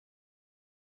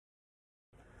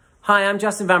Hi, I'm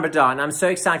Justin van Breda, and I'm so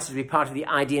excited to be part of the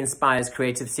ID Inspires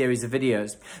creative series of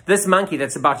videos. This monkey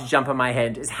that's about to jump on my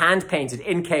head is hand-painted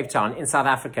in Cape Town in South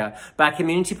Africa by a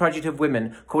community project of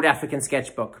women called African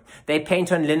Sketchbook. They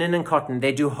paint on linen and cotton,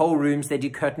 they do whole rooms, they do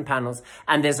curtain panels,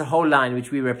 and there's a whole line which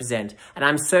we represent. And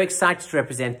I'm so excited to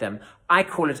represent them. I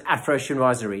call it Afro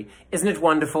chinoiserie. Isn't it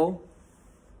wonderful?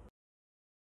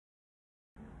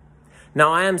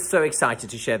 Now, I am so excited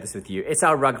to share this with you. It's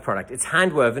our rug product. It's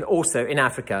hand-woven also in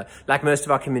Africa, like most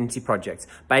of our community projects,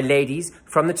 by ladies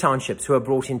from the townships who are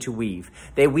brought in to weave.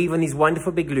 They weave on these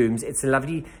wonderful big looms. It's a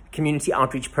lovely community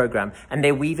outreach program, and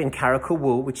they weave in caracal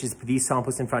wool, which is these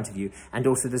samples in front of you, and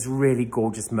also this really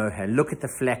gorgeous mohair. Look at the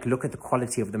fleck, look at the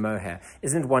quality of the mohair.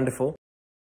 Isn't it wonderful?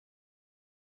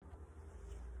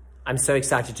 I'm so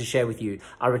excited to share with you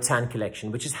our rattan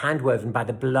collection, which is hand-woven by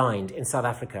the blind in South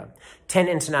Africa. 10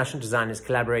 international designers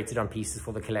collaborated on pieces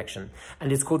for the collection,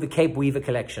 and it's called the Cape Weaver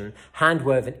Collection,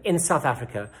 hand-woven in South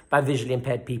Africa by visually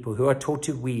impaired people who are taught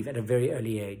to weave at a very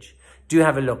early age. Do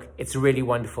have a look. It's really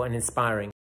wonderful and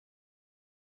inspiring.